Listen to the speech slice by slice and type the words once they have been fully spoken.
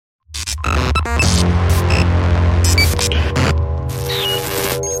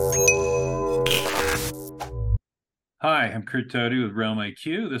Hi, I'm Kurt Doty with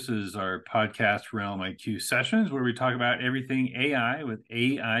RealmIQ. This is our podcast, RealmIQ Sessions, where we talk about everything AI with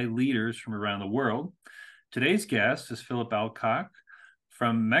AI leaders from around the world. Today's guest is Phillip Alcock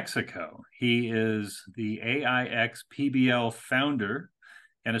from Mexico. He is the AIX PBL founder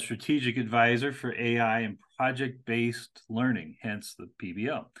and a strategic advisor for AI and project-based learning, hence the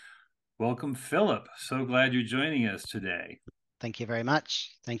PBL. Welcome, Phillip. So glad you're joining us today. Thank you very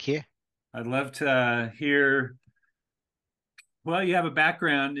much. Thank you. I'd love to hear. Well, you have a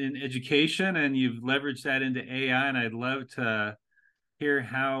background in education and you've leveraged that into AI, and I'd love to hear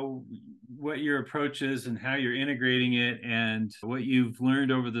what your approach is and how you're integrating it and what you've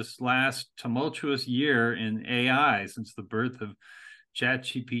learned over this last tumultuous year in AI since the birth of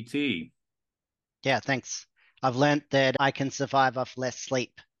ChatGPT. Yeah, thanks. I've learnt that I can survive off less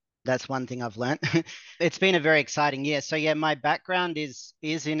sleep. That's one thing I've learnt. It's been a very exciting year. So yeah, my background is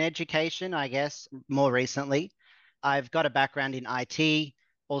in education, I guess, more recently. I've got a background in IT,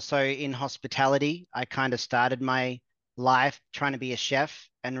 also in hospitality. I kind of started my life trying to be a chef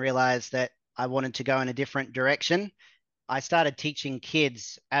and realized that I wanted to go in a different direction. I started teaching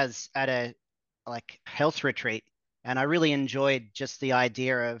kids as at a like health retreat, and I really enjoyed just the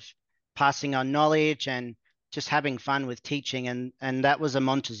idea of passing on knowledge and just having fun with teaching. And that was a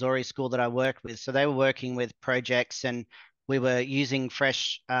Montessori school that I worked with. So they were working with projects, and we were using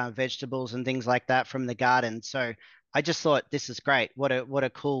fresh vegetables and things like that from the garden. So I just thought this is great. What a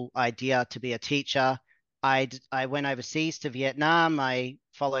cool idea to be a teacher. I went overseas to Vietnam. I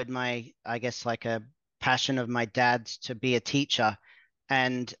followed my, I guess, like a passion of my dad's to be a teacher.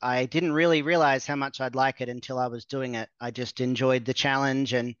 And I didn't really realize how much I'd like it until I was doing it. I just enjoyed the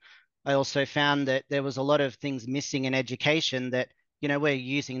challenge. And I also found that there was a lot of things missing in education that, we're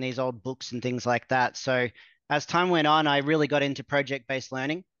using these old books and things like that. So as time went on, I really got into project-based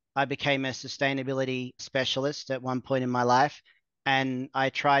learning. I became a sustainability specialist at one point in my life. And I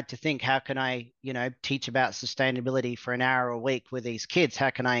tried to think, how can I, teach about sustainability for an hour a week with these kids? How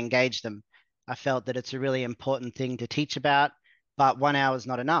can I engage them? I felt that it's a really important thing to teach about, but 1 hour is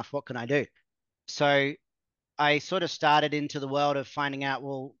not enough. What can I do? So I sort of started into the world of finding out,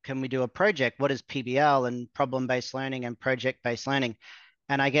 well, can we do a project? What is PBL and problem-based learning and project-based learning?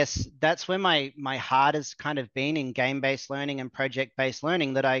 And I guess that's where my heart has kind of been in game-based learning and project-based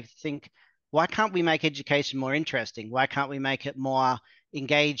learning, that I think, why can't we make education more interesting? Why can't we make it more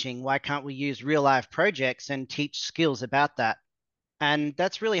engaging? Why can't we use real life projects and teach skills about that? And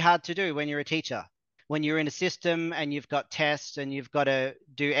that's really hard to do when you're a teacher. When you're in a system and you've got tests and you've got to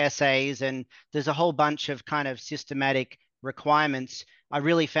do essays and there's a whole bunch of kind of systematic requirements, I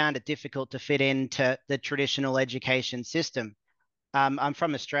really found it difficult to fit into the traditional education system. I'm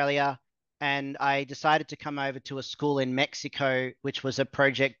from Australia, and I decided to come over to a school in Mexico, which was a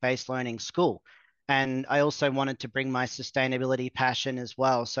project-based learning school. And I also wanted to bring my sustainability passion as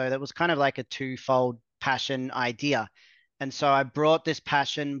well. So that was kind of like a twofold passion idea. And so I brought this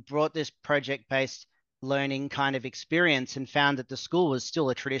passion, brought this project-based learning kind of experience, and found that the school was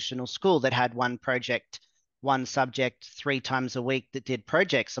still a traditional school that had one project, one subject 3 times a week that did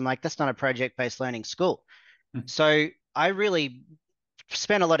projects. I'm like, that's not a project-based learning school. So I really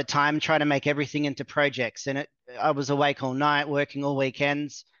spent a lot of time trying to make everything into projects, and I was awake all night, working all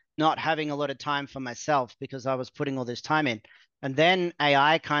weekends, not having a lot of time for myself because I was putting all this time in. And then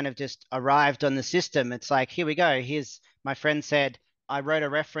AI kind of just arrived on the system. It's like, here we go. Here's my friend said, I wrote a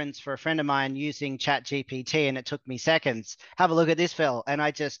reference for a friend of mine using ChatGPT and it took me seconds. Have a look at this, Phil. And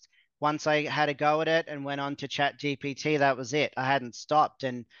once I had a go at it and went on to ChatGPT, that was it. I hadn't stopped.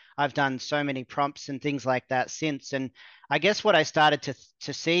 And I've done so many prompts and things like that since. And I guess what I started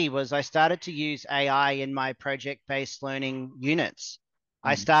to see was I started to use AI in my project-based learning units.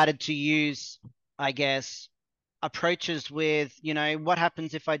 I started to use, I guess, approaches with, what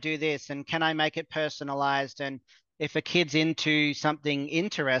happens if I do this, and can I make it personalized? And if a kid's into something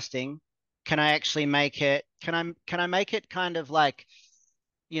interesting, can I actually make it, can I make it kind of like,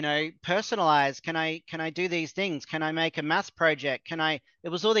 personalized? Can I do these things? Can I make a math project? It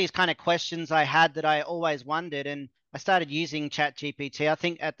was all these kind of questions I had that I always wondered. And I started using ChatGPT. I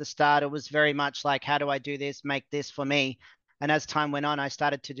think at the start it was very much like, how do I do this? Make this for me. And as time went on, I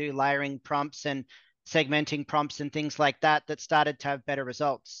started to do layering prompts and segmenting prompts and things like that started to have better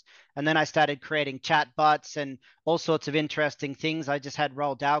results. And then I started creating chatbots and all sorts of interesting things. I just had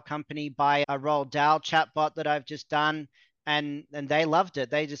Roald Dahl Company buy a Roald Dahl chatbot that I've just done, and they loved it.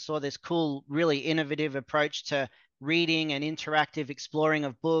 They just saw this cool, really innovative approach to reading and interactive exploring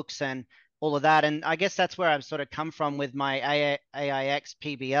of books and all of that. And I guess that's where I've sort of come from with my AIX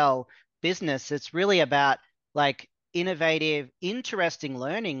PBL business. It's really about like innovative, interesting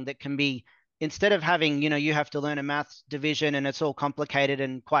learning that can be instead of having, you have to learn a maths division and it's all complicated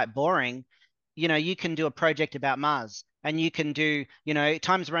and quite boring, you can do a project about Mars and you can do,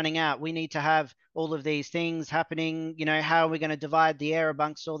 time's running out. We need to have all of these things happening. How are we going to divide the air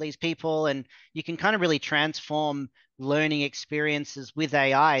amongst all these people? And you can kind of really transform learning experiences with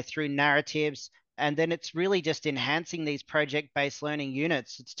AI through narratives. And then it's really just enhancing these project-based learning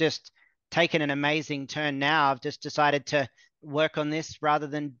units. It's just taken an amazing turn now. I've just decided to work on this rather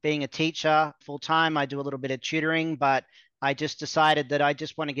than being a teacher full time. I do a little bit of tutoring, but I just decided that I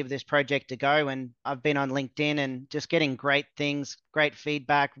just want to give this project a go. And I've been on LinkedIn and just getting great things, great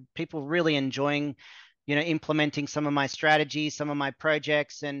feedback, people really enjoying, implementing some of my strategies, some of my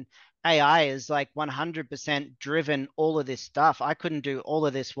projects. And AI is like 100% driven all of this stuff. I couldn't do all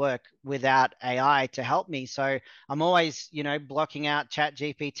of this work without AI to help me. So I'm always, blocking out Chat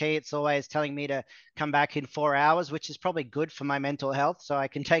GPT. It's always telling me to come back in 4 hours, which is probably good for my mental health. So I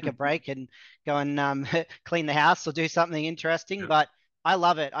can take a break and go and clean the house or do something interesting. Yep. But I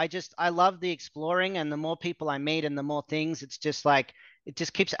love it. I love the exploring, and the more people I meet and the more things, it's just like, it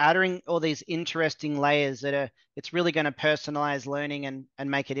just keeps adding all these interesting layers it's really going to personalize learning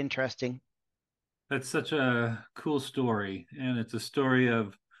and make it interesting. That's such a cool story. And it's a story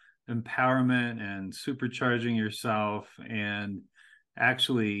of empowerment and supercharging yourself and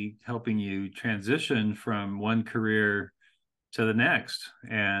actually helping you transition from one career to the next.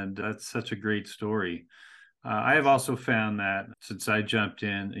 And that's such a great story. I have also found that since I jumped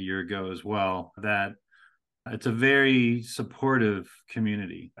in a year ago as well, that it's a very supportive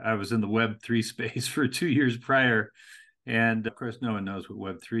community. I was in the Web3 space for 2 years prior. And of course, no one knows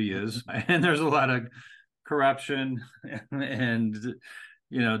what Web3 is. And there's a lot of corruption and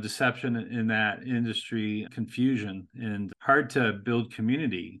deception in that industry, confusion, and hard to build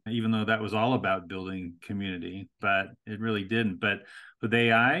community, even though that was all about building community, but it really didn't. But with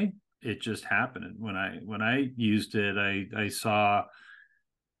AI, it just happened. When I used it, I saw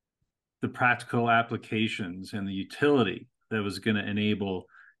the practical applications and the utility that was going to enable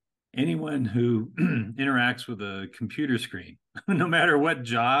anyone who interacts with a computer screen, no matter what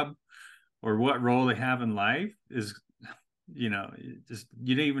job or what role they have in life, is, just,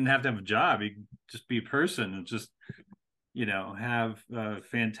 you don't even have to have a job. You can just be a person and just, have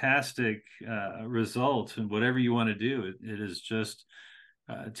fantastic results in whatever you want to do. It is just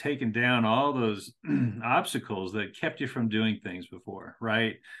taken down all those obstacles that kept you from doing things before,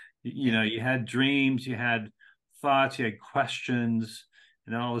 right? Yeah. You had dreams, you had thoughts, you had questions,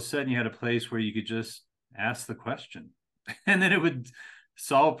 and then all of a sudden you had a place where you could just ask the question and then it would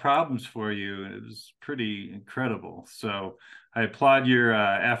solve problems for you. It was pretty incredible. So I applaud your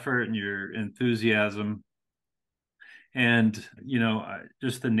effort and your enthusiasm, and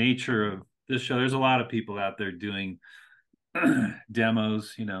just the nature of this show. There's a lot of people out there doing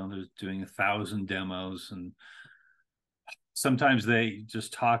demos. There's doing 1,000 demos, and sometimes they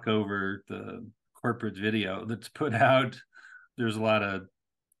just talk over the corporate video that's put out. There's a lot of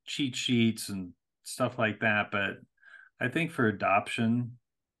cheat sheets and stuff like that, but I think for adoption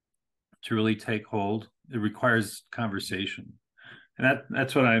to really take hold, it requires conversation. And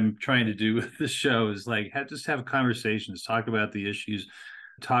that's what I'm trying to do with this show, is like just have conversations, talk about the issues,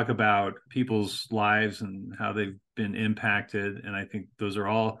 talk about people's lives and how they've been impacted. And I think those are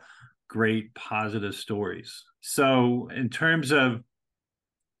all great positive stories. So in terms of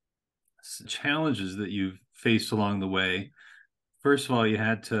challenges that you've faced along the way, first of all, you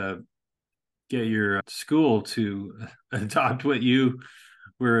had to get your school to adopt what you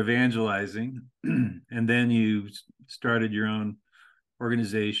were evangelizing. And then you started your own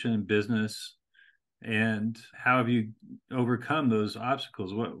organization, business. And how have you overcome those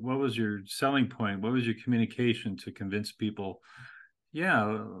obstacles? What was your selling point? What was your communication to convince people,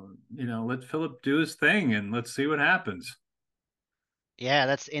 yeah, let Phillip do his thing and let's see what happens? Yeah,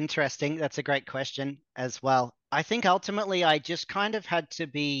 that's interesting. That's a great question as well. I think ultimately I just kind of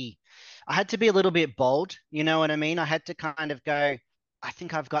I had to be a little bit bold. You know what I mean? I had to kind of go, I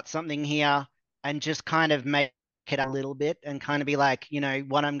think I've got something here, and just kind of make it a little bit and kind of be like,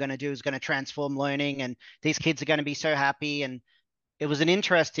 what I'm going to do is going to transform learning, and these kids are going to be so happy. And it was an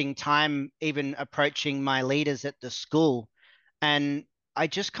interesting time even approaching my leaders at the school. And I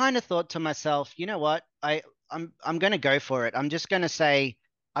just kind of thought to myself, you know what? I'm going to go for it. I'm just going to say,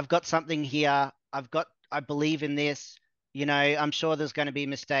 I've got something here. I believe in this. I'm sure there's going to be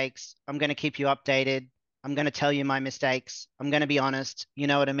mistakes. I'm going to keep you updated. I'm going to tell you my mistakes. I'm going to be honest. You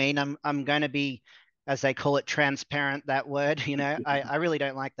know what I mean? I'm going to be, as they call it, transparent, that word. I really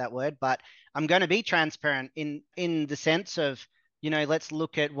don't like that word, but I'm going to be transparent in the sense of, let's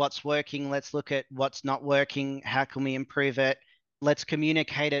look at what's working. Let's look at what's not working. How can we improve it? let's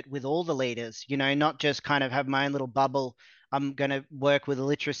communicate it with all the leaders, not just kind of have my own little bubble. I'm going to work with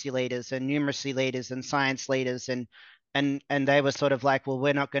literacy leaders and numeracy leaders and science leaders, and they were sort of like, well,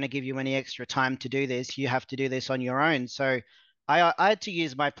 we're not going to give you any extra time to do this. You have to do this on your own. So I had to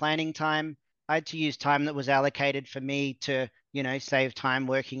use my planning time. I had to use time that was allocated for me to, save time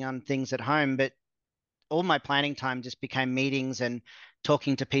working on things at home. But all my planning time just became meetings and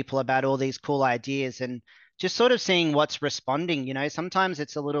talking to people about all these cool ideas and just sort of seeing what's responding. Sometimes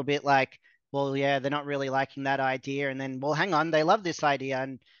it's a little bit like, well, yeah, they're not really liking that idea. And then, well, hang on, they love this idea.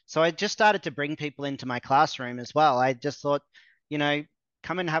 And so I just started to bring people into my classroom as well. I just thought, you know,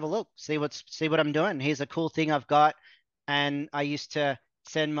 come and have a look, see what I'm doing. Here's a cool thing I've got. And I used to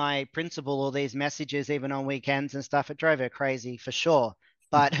send my principal all these messages even on weekends and stuff. It drove her crazy for sure.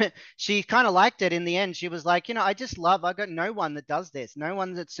 But she kind of liked it in the end. She was like, I got no one that does this. No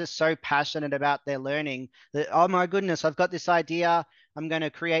one that's just so passionate about their learning that, oh my goodness, I've got this idea. I'm going to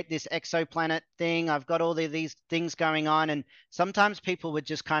create this exoplanet thing. I've got all these things going on. And sometimes people would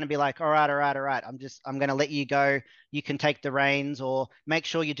just kind of be like, all right, all right, all right. I'm going to let you go. You can take the reins or make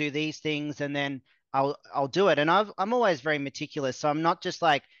sure you do these things. And then I'll do it. And I'm always very meticulous. So I'm not just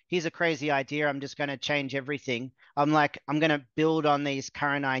like, here's a crazy idea. I'm just going to change everything. I'm like, I'm going to build on these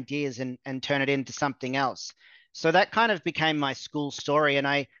current ideas and turn it into something else. So that kind of became my school story. And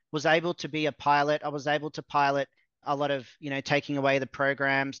I was able to be a pilot. I was able to pilot a lot of, taking away the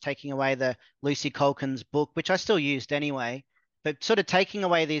programs, taking away the Lucy Colkin's book, which I still used anyway, but sort of taking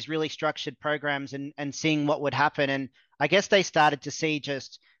away these really structured programs and seeing what would happen. And I guess they started to see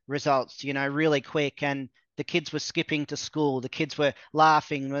just results, really quick. And the kids were skipping to school. The kids were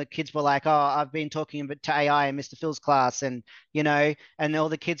laughing. The kids were like, "Oh, I've been talking to AI in Mr. Phil's class," and all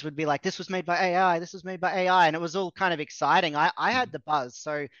the kids would be like, "This was made by AI. This was made by AI," and it was all kind of exciting. I had the buzz,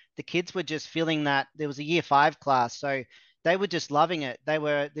 so the kids were just feeling that. There was a year 5 class, so they were just loving it.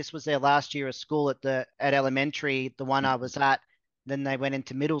 This was their last year of school at elementary, the one I was at. Then they went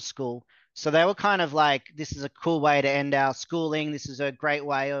into middle school. So they were kind of like, this is a cool way to end our schooling. This is a great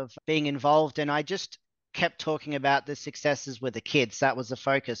way of being involved. And I just kept talking about the successes with the kids. That was the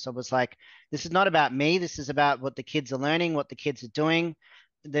focus. I was like, this is not about me. This is about what the kids are learning, what the kids are doing.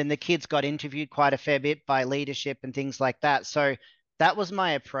 Then the kids got interviewed quite a fair bit by leadership and things like that. So that was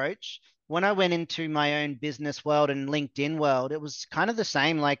my approach. When I went into my own business world and LinkedIn world, it was kind of the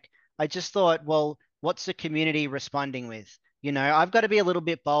same. Like, I just thought, well, what's the community responding with? I've got to be a little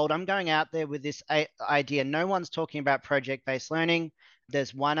bit bold. I'm going out there with this idea. No one's talking about project-based learning.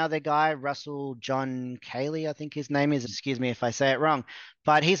 There's one other guy, Russell John Cayley, I think his name is. Excuse me if I say it wrong,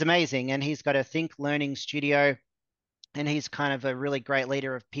 but he's amazing. And he's got a Think Learning studio, and he's kind of a really great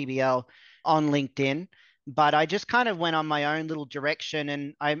leader of PBL on LinkedIn. But I just kind of went on my own little direction.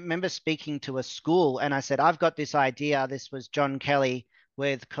 And I remember speaking to a school and I said, I've got this idea. This was John Kelly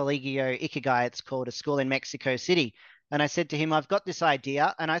with Colegio Ikigai, it's called, a school in Mexico City. And I said to him, I've got this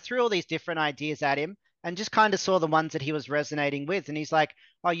idea. And I threw all these different ideas at him and just kind of saw the ones that he was resonating with. And he's like,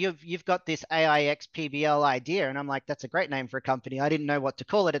 oh, you've got this AIX PBL idea. And I'm like, that's a great name for a company. I didn't know what to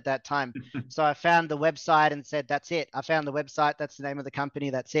call it at that time. So I found the website and said, that's it. I found the website. That's the name of the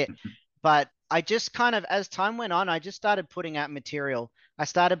company. That's it. But I just kind of, as time went on, I just started putting out material. I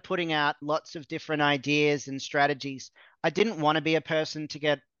started putting out lots of different ideas and strategies. I didn't want to be a person to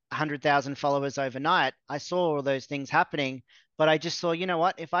get 100,000 followers overnight. I saw all those things happening, but I just saw, you know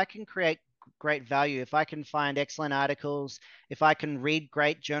what, if I can create great value, if I can find excellent articles, if I can read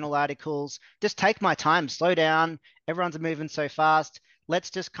great journal articles, just take my time, slow down. Everyone's moving so fast. Let's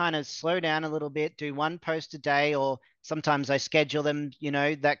just kind of slow down a little bit, do one post a day, or sometimes I schedule them,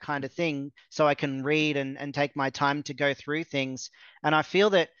 that kind of thing, so I can read and take my time to go through things. And I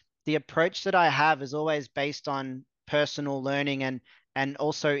feel that the approach that I have is always based on personal learning and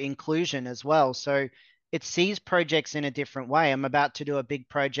also inclusion as well. So it sees projects in a different way. I'm about to do a big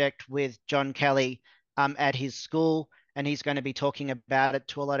project with John Kelly at his school, and he's going to be talking about it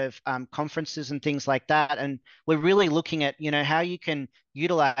to a lot of conferences and things like that. And we're really looking at, how you can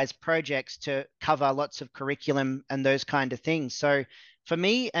utilize projects to cover lots of curriculum and those kind of things. So for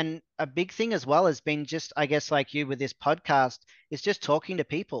me, and a big thing as well has been just, I guess, like you with this podcast, is just talking to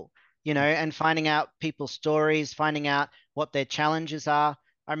people, and finding out people's stories, finding out what their challenges are.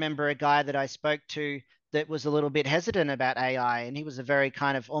 I remember a guy that I spoke to that was a little bit hesitant about AI, and he was a very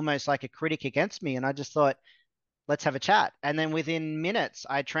kind of almost like a critic against me. And I just thought, let's have a chat. And then within minutes,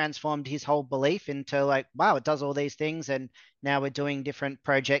 I transformed his whole belief into like, wow, it does all these things. And now we're doing different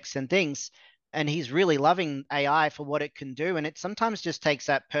projects and things. And he's really loving AI for what it can do. And it sometimes just takes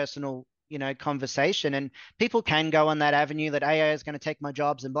that personal, conversation. And people can go on that avenue that AI is going to take my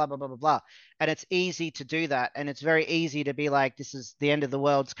jobs and blah, blah, blah, blah, blah. And it's easy to do that. And it's very easy to be like, this is the end of the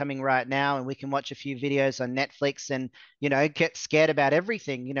world's coming right now. And we can watch a few videos on Netflix and, get scared about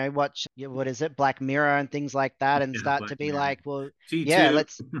everything, watch, what is it, Black Mirror and things like that, and Yeah, start to Black be Mirror. like, well, yeah, G2.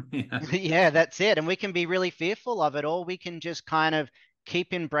 let's, Yeah. yeah, that's it. And we can be really fearful of it, or we can just kind of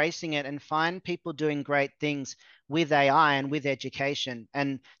keep embracing it and find people doing great things with AI and with education.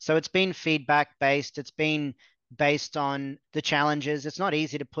 And so it's been feedback based, it's been based on the challenges. It's not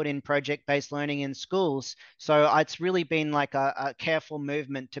easy to put in project based learning in schools. So it's really been like a careful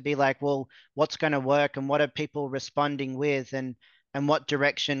movement to be like, well, what's going to work and what are people responding with, and what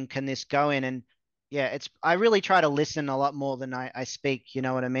direction can this go in? And yeah, I really try to listen a lot more than I speak, you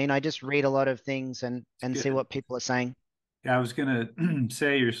know what I mean? I just read a lot of things It's and see good. what people are saying. Yeah, I was going to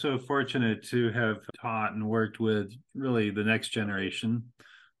say you're so fortunate to have taught and worked with really the next generation,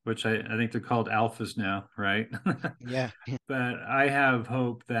 which I think they're called alphas now, right? Yeah. But I have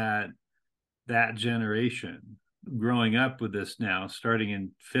hope that that generation growing up with this now, starting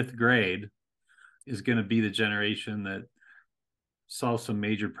in fifth grade, is going to be the generation that solves some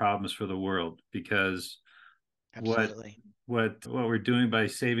major problems for the world because what Absolutely. what we're doing by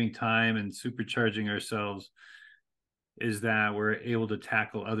saving time and supercharging ourselves is that we're able to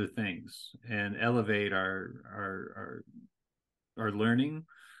tackle other things and elevate our learning,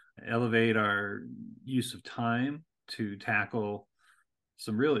 elevate our use of time to tackle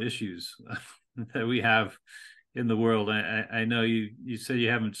some real issues that we have in the world. I know you said you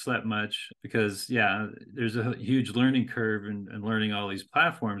haven't slept much because yeah, there's a huge learning curve in learning all these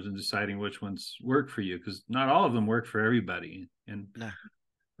platforms and deciding which ones work for you because not all of them work for everybody. And No.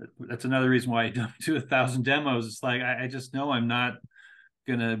 that's another reason why I don't do 1,000 demos. It's like I just know I'm not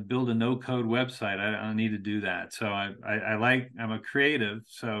gonna build a no code website. I don't need to do that. So I like I'm a creative,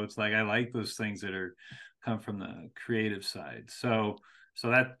 so it's like I like those things that are come from the creative side. So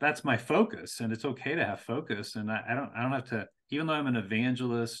that's my focus, and it's okay to have focus. And I don't have to, even though I'm an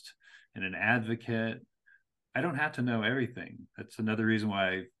evangelist and an advocate, I don't have to know everything. That's another reason why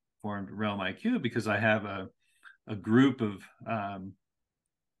I formed RealmIQ because I have a group of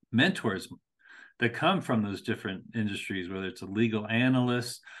mentors that come from those different industries, whether it's a legal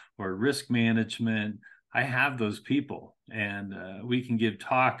analyst or risk management. I have those people, and we can give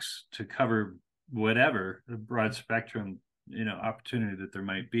talks to cover whatever the broad spectrum, opportunity that there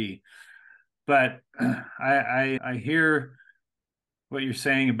might be. But I hear what you're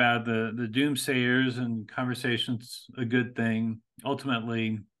saying about the doomsayers and conversations a good thing.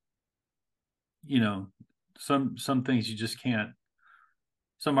 Ultimately, you know, some things you just can't,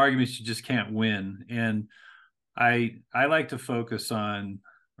 some arguments you just can't win. And I like to focus on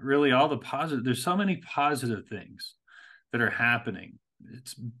really all the positive. There's so many positive things that are happening.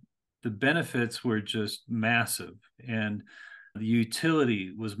 It's the benefits were just massive, and the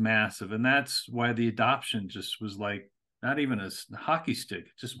utility was massive, and that's why the adoption just was like not even a hockey stick.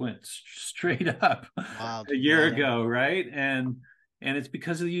 It just went straight up Wild. a year Yeah. ago, right? And it's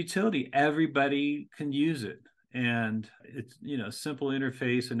because of the utility. Everybody can use it, and it's simple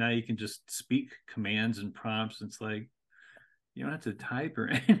interface, and now you can just speak commands and prompts. It's like you don't have to type or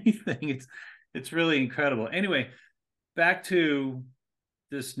anything. It's really incredible. Anyway, back to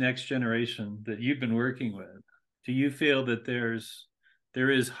this next generation that you've been working with. Do you feel that there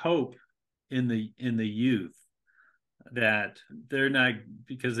is hope in the youth that they're not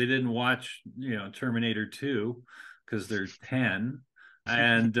because they didn't watch Terminator 2 because they're 10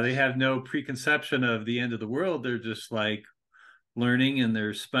 and they have no preconception of the end of the world. They're just like learning and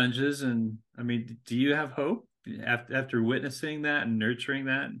they're sponges. And I mean, do you have hope after witnessing that and nurturing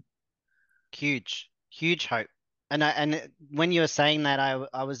that? Huge, huge hope. And when you were saying that,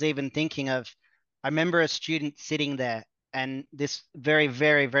 I was even thinking of, I remember a student sitting there, and this very,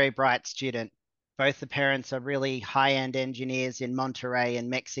 very, very bright student. Both the parents are really high-end engineers in Monterrey in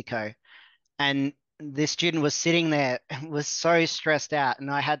Mexico. And this student was sitting there and was so stressed out. And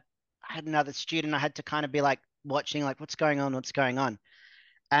I had another student, I had to kind of be like watching, like, what's going on? What's going on?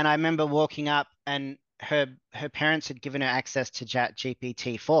 And I remember walking up, and her parents had given her access to Chat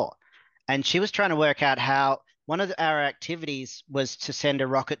GPT-4. And she was trying to work out how one of our activities was to send a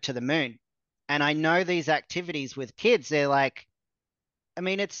rocket to the moon. And I know these activities with kids, they're like, I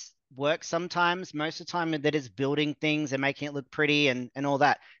mean, it's work sometimes. Most of the time that is building things and making it look pretty and all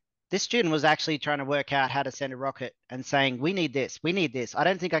that. This student was actually trying to work out how to send a rocket and saying, we need this, we need this. I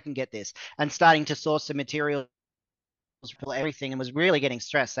don't think I can get this. And starting to source the materials for everything, and was really getting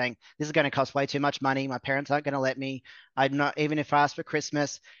stressed, saying, this is going to cost way too much money. My parents aren't going to let me. I'm not, even if I ask for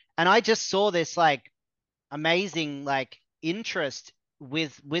Christmas. And I just saw this like amazing like interest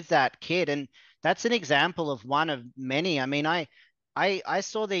with that kid. And that's an example of one of many. I mean, I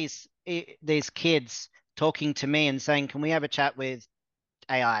saw these kids talking to me and saying, can we have a chat with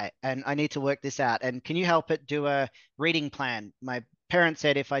AI, and I need to work this out, and can you help it do a reading plan? My parents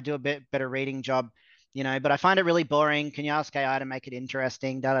said if I do a bit better reading job, but I find it really boring, can you ask AI to make it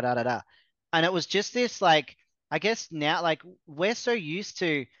interesting, da da da da da. And it was just this, like, I guess now, like, we're so used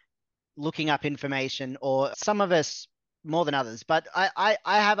to looking up information, or some of us more than others. But I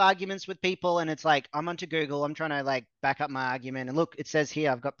have arguments with people, and it's like I'm onto Google, I'm trying to like back up my argument, and look, it says here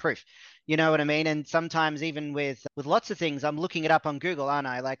I've got proof. You know what I mean? And sometimes even with lots of things, I'm looking it up on Google, aren't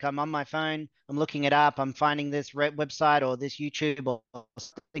I? Like I'm on my phone, I'm looking it up, I'm finding this website or this YouTube or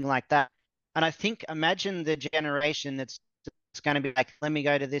something like that. And I think imagine the generation that's going to be like, let me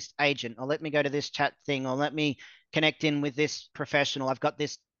go to this agent, or let me go to this chat thing, or let me connect in with this professional. I've got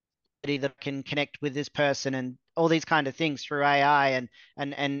this that can connect with this person, and all these kind of things through AI,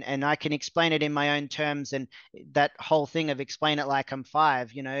 and I can explain it in my own terms. And that whole thing of explain it like I'm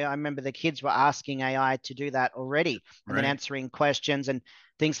five, I remember the kids were asking AI to do that already, and then Right. answering questions and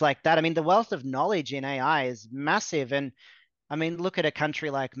things like that. I mean, the wealth of knowledge in AI is massive. And I mean, look at a country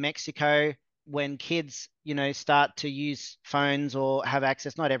like Mexico. When kids, start to use phones or have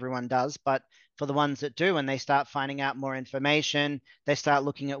access, not everyone does, but for the ones that do, and they start finding out more information, they start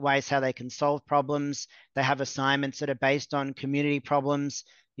looking at ways how they can solve problems. They have assignments that are based on community problems.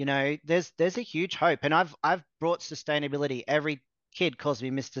 There's a huge hope. And I've brought sustainability. Every kid calls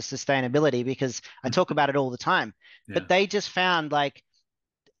me Mr. Sustainability because I talk about it all the time. Yeah. But they just found like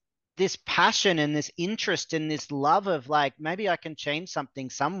this passion and this interest and this love of like, maybe I can change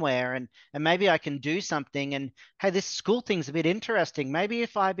something somewhere, and maybe I can do something. And hey, this school thing's a bit interesting. Maybe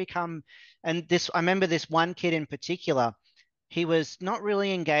if I become, and this, I remember this one kid in particular, he was not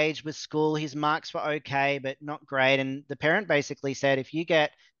really engaged with school. His marks were okay, but not great. And the parent basically said, if you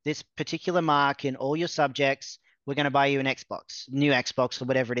get this particular mark in all your subjects, we're going to buy you an Xbox, new Xbox or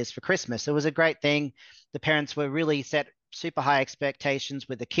whatever it is for Christmas. It was a great thing. The parents were really set super high expectations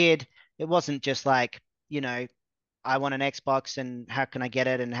with the kid. It wasn't just like, I want an Xbox and how can I get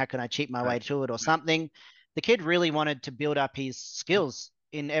it and how can I cheat my Right. way to it or Right. something. The kid really wanted to build up his skills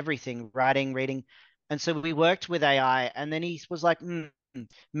in everything, writing, reading. And so we worked with AI, and then he was like,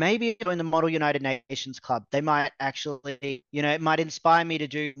 maybe in the Model United Nations Club, they might actually, it might inspire me to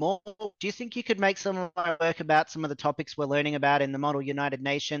do more. Do you think you could make some of my work about some of the topics we're learning about in the Model United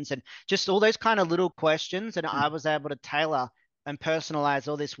Nations, and just all those kind of little questions? And I was able to tailor and personalize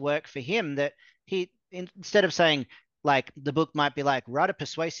all this work for him, that instead of saying, like, the book might be like, write a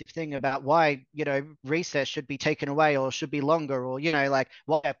persuasive thing about why, recess should be taken away or should be longer, or, like,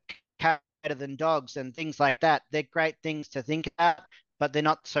 why cats better than dogs and things like that. They're great things to think about, but they're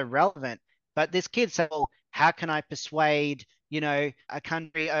not so relevant. But this kid said, well, how can I persuade, a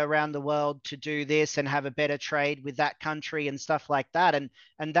country around the world to do this and have a better trade with that country and stuff like that? And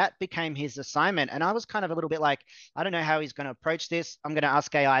that became his assignment. And I was kind of a little bit like, I don't know how he's going to approach this. I'm going to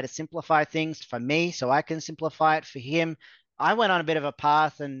ask AI to simplify things for me so I can simplify it for him. I went on a bit of a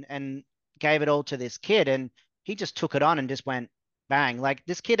path and gave it all to this kid, and he just took it on and just went bang. Like,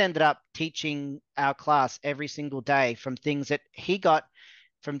 this kid ended up teaching our class every single day from things that he got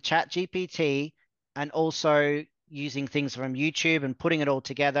from Chat GPT, and also using things from YouTube and putting it all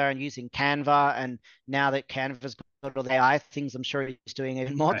together, and using Canva. And now that Canva's got all the AI things, I'm sure he's doing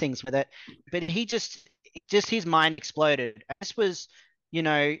even more Right. things with it. But he just his mind exploded. This was, you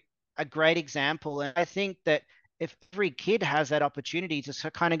know, a great example. And I think that if every kid has that opportunity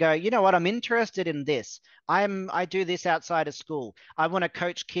to kind of go, you know what, I'm interested in this. I do this outside of school. I want to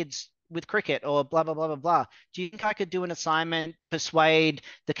coach kids with cricket or blah blah blah blah blah. Do you think I could do an assignment, persuade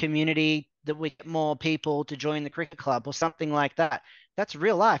the community that we get more people to join the cricket club or something like that? That's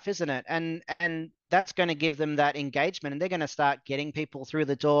real life, isn't it? And that's going to give them that engagement, and they're going to start getting people through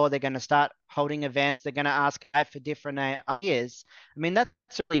the door. They're going to start holding events. They're going to ask for different ideas. I mean, that's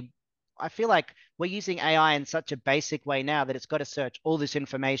really, I feel like we're using AI in such a basic way now that it's got to search all this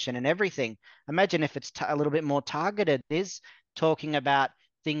information and everything. Imagine if it's a little bit more targeted, is talking about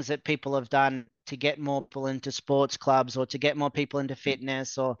things that people have done to get more people into sports clubs, or to get more people into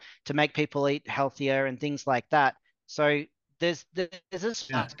fitness, or to make people eat healthier and things like that. So there's this Yeah.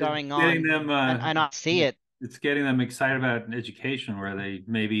 stuff It's going getting on, them and I see it. it's getting them excited about education where they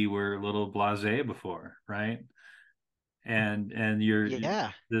maybe were a little blasé before, right? And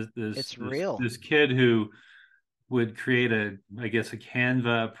Yeah, this this it's this real. this kid who would create a, I guess, a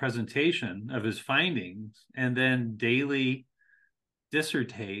Canva presentation of his findings and then daily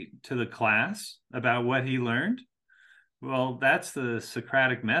dissertate to the class about what he learned. Well, that's the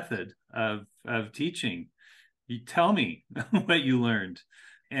Socratic method of teaching. You tell me what you learned.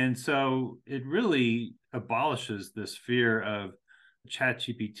 And so it really abolishes this fear of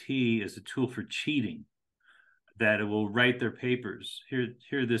ChatGPT as a tool for cheating, that it will write their papers.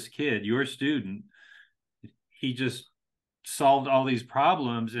 Here, this kid, your student, he just solved all these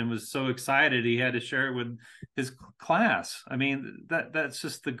problems and was so excited he had to share it with his class. I mean, that's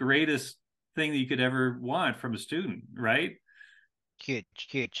just the greatest thing that you could ever want from a student, right? Huge,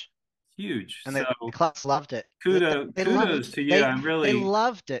 huge. Huge. And So the class loved it. kudos, They loved kudos to you. they I'm they really,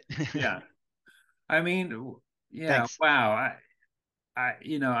 loved it. yeah. I mean, yeah, Thanks. wow. I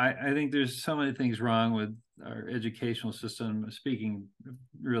think there's so many things wrong with our educational system, speaking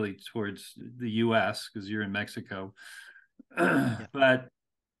really towards the US because you're in Mexico. Yeah. But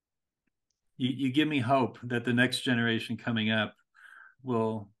you give me hope that the next generation coming up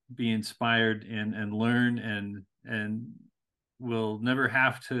will be inspired and learn and will never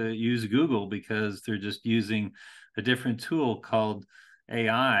have to use Google because they're just using a different tool called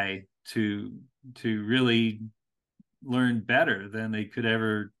AI to really learn better than they could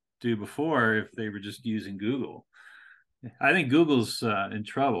ever do before if they were just using Google. I think Google's in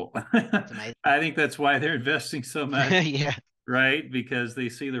trouble. It's amazing. I think that's why they're investing so much, Yeah. right? Because they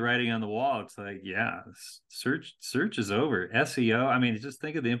see the writing on the wall. It's like, yeah, search is over. SEO. I mean, just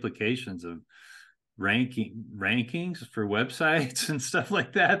think of the implications of rankings for websites and stuff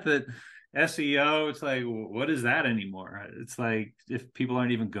like that. That SEO. It's like, what is that anymore? It's like if people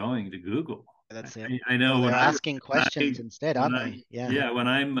aren't even going to Google. That's it. I Or know they're when asking questions instead, aren't I they? Yeah. yeah, when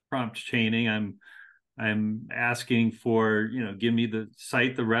I'm prompt chaining, I'm asking for, give me the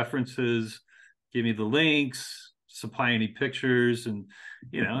cite the references, give me the links, supply any pictures, and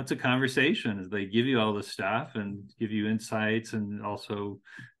it's a conversation. They give you all this stuff and give you insights and also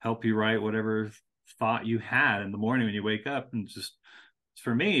help you write whatever thought you had in the morning when you wake up. And just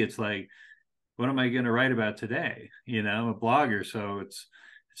for me, it's like, what am I going to write about today? I'm a blogger, so it's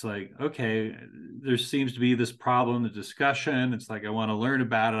like, okay, there seems to be this problem, the discussion. It's like I want to learn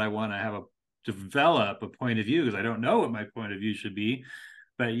about it. I want to develop a point of view because I don't know what my point of view should be.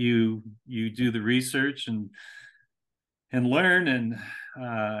 But you do the research and learn, and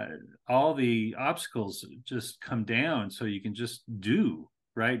all the obstacles just come down, so you can just do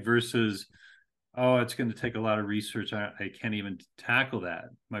right versus, oh, it's going to take a lot of research. I can't even tackle that.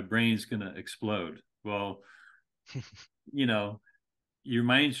 My brain's going to explode. Well, you know, your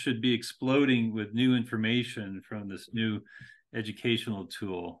mind should be exploding with new information from this new educational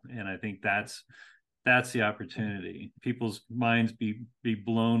tool. And I think that's the opportunity. People's minds be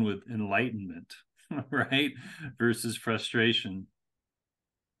blown with enlightenment, right? Versus frustration.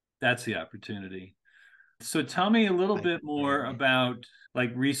 That's the opportunity. So tell me a little I bit more agree. about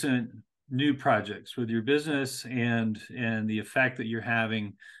like recent new projects with your business and the effect that you're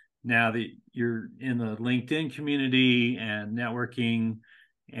having now that you're in the LinkedIn community and networking,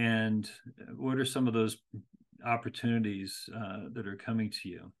 and what are some of those opportunities that are coming to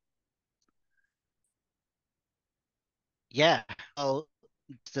you? Yeah. Well,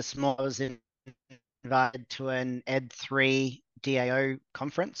 I was invited to an Ed3 DAO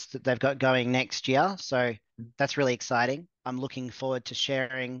conference that they've got going next year. So that's really exciting. I'm looking forward to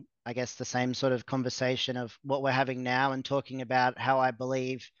sharing, I guess, the same sort of conversation of what we're having now and talking about how I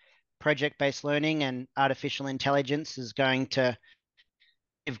believe project-based learning and artificial intelligence is going to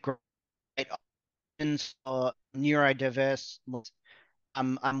give great options for neurodiverse.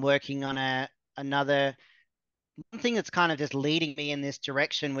 I'm working on another one thing that's kind of just leading me in this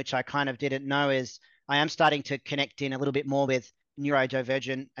direction, which I kind of didn't know, is I am starting to connect in a little bit more with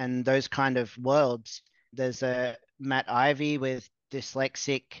neurodivergent and those kind of worlds. There's a Matt Ivy with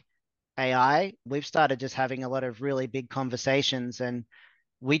dyslexic AI. We've started just having a lot of really big conversations, and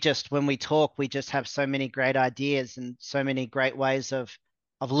when we talk, we just have so many great ideas and so many great ways of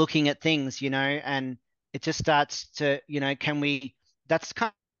looking at things, and it just starts to, can we, that's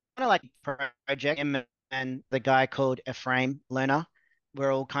kind of like project and the guy called Ephraim Learner.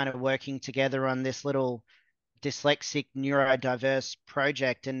 We're all kind of working together on this little dyslexic neurodiverse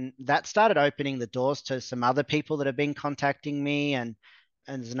project, and that started opening the doors to some other people that have been contacting me, and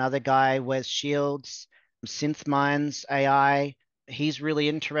there's another guy, Wes Shields, Synth Minds AI. He's really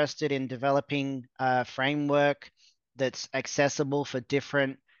interested in developing a framework that's accessible for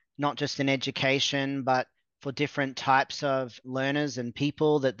different, not just in education, but for different types of learners and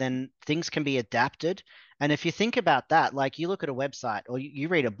people, that then things can be adapted. And if you think about that, like you look at a website or you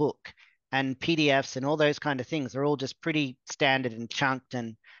read a book, and PDFs and all those kind of things are all just pretty standard and chunked,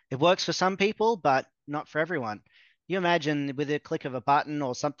 and it works for some people, but not for everyone. You imagine with a click of a button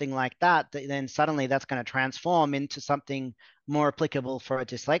or something like that, then suddenly that's going to transform into something more applicable for a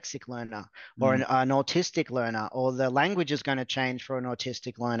dyslexic learner or an autistic learner, or the language is going to change for an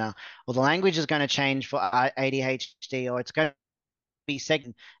autistic learner, or the language is going to change for ADHD, or it's going to be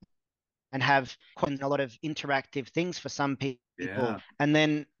segmented and have a lot of interactive things for some people. Yeah. And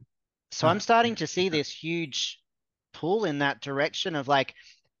then, so I'm starting to see this huge pull in that direction of like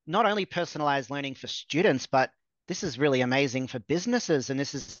not only personalized learning for students, but this is really amazing for businesses, and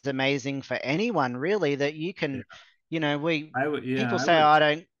this is amazing for anyone really, that you can, people I say, oh, would I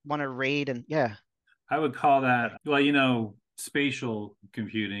don't want to read, and yeah, I would call that, well, spatial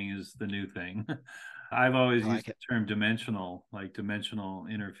computing is the new thing. I've always I used like the it. term dimensional, like dimensional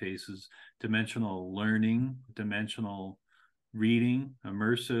interfaces, dimensional learning, dimensional reading,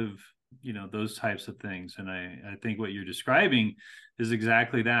 immersive, those types of things. And I think what you're describing is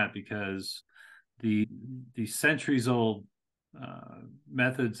exactly that, because the centuries old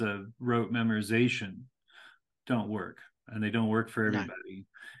methods of rote memorization don't work, and they don't work for No, everybody.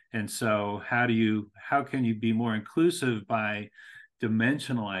 And so how can you be more inclusive by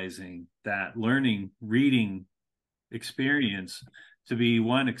dimensionalizing that learning reading experience to be,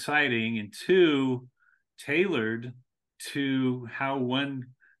 one, exciting, and two, tailored to how one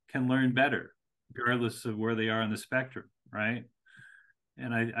can learn better regardless of where they are on the spectrum, right?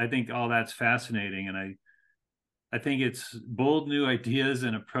 And I think all that's fascinating, and I think it's bold new ideas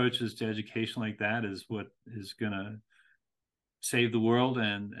and approaches to education like that is what is going to save the world,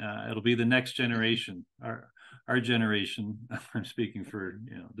 and it'll be the next generation. Our generation, I'm speaking for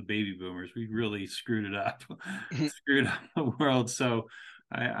the baby boomers, we really screwed it up, screwed up the world. So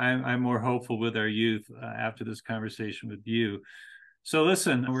I'm more hopeful with our youth after this conversation with you. So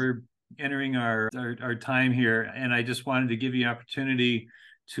listen, we're entering our time here, and I just wanted to give you opportunity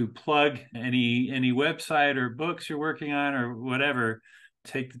to plug any website or books you're working on or whatever.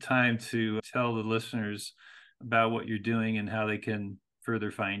 Take the time to tell the listeners about what you're doing and how they can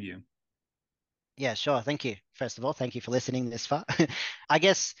further find you. Yeah, sure. Thank you. First of all, thank you for listening this far. I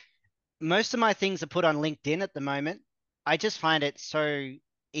guess most of my things are put on LinkedIn at the moment. I just find it so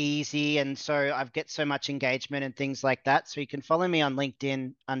easy, and so I've get so much engagement and things like that. So you can follow me on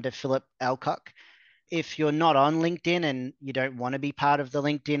LinkedIn under Phillip Alcock. If you're not on LinkedIn and you don't want to be part of the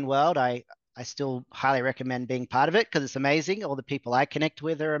LinkedIn world, I still highly recommend being part of it because it's amazing. All the people I connect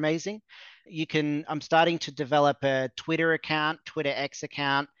with are amazing. I'm starting to develop a Twitter account, Twitter X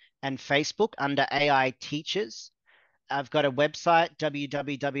account, and Facebook under AI Teachers. I've got a website,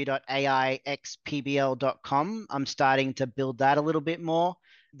 www.aixpbl.com. I'm starting to build that a little bit more.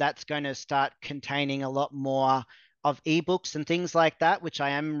 That's going to start containing a lot more of ebooks and things like that, which I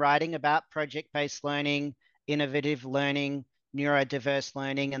am writing about project-based learning, innovative learning, neurodiverse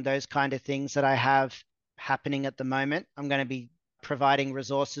learning, and those kind of things that I have happening at the moment. I'm going to be providing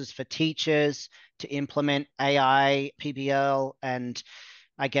resources for teachers to implement AI, PBL, and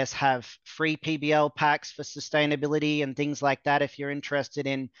I guess have free PBL packs for sustainability and things like that. If you're interested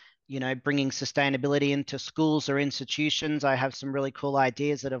in, bringing sustainability into schools or institutions, I have some really cool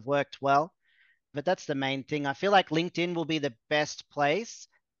ideas that have worked well. But that's the main thing. I feel like LinkedIn will be the best place,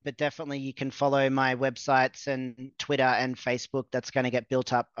 but definitely you can follow my websites and Twitter and Facebook. That's going to get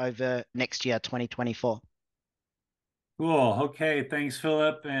built up over next year, 2024. Cool. Okay. Thanks,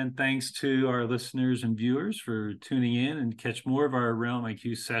 Phillip. And thanks to our listeners and viewers for tuning in, and catch more of our Realm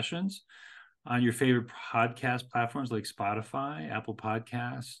IQ sessions on your favorite podcast platforms like Spotify, Apple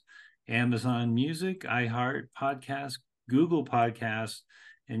Podcasts, Amazon Music, iHeart Podcast, Google Podcasts,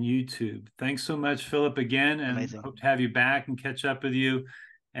 and YouTube. Thanks so much, Phillip, again, and Amazing. hope to have you back and catch up with you.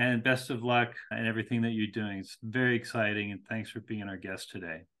 And best of luck in everything that you're doing. It's very exciting. And thanks for being our guest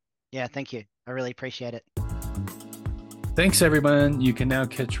today. Yeah, thank you. I really appreciate it. Thanks, everyone. You can now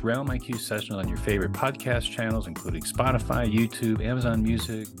catch Realm IQ sessions on your favorite podcast channels, including Spotify, YouTube, Amazon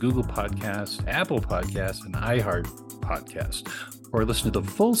Music, Google Podcasts, Apple Podcasts, and iHeart Podcasts. Or listen to the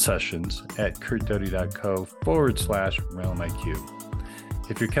full sessions at kurtdoty.co/Realm IQ.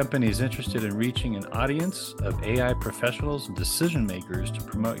 If your company is interested in reaching an audience of AI professionals and decision makers to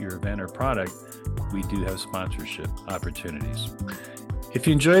promote your event or product, we do have sponsorship opportunities. If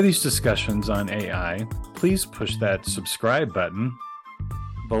you enjoy these discussions on AI, please push that subscribe button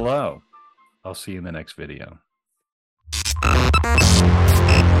below. I'll see you in the next video.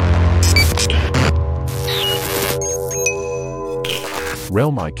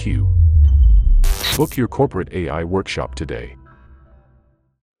 RealmIQ. Book your corporate AI workshop today.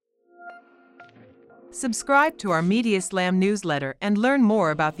 Subscribe to our Media Slam newsletter and learn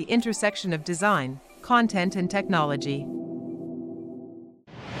more about the intersection of design, content, and technology.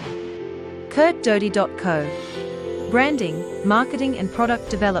 kurtdoty.co branding, marketing and product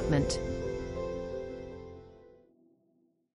development.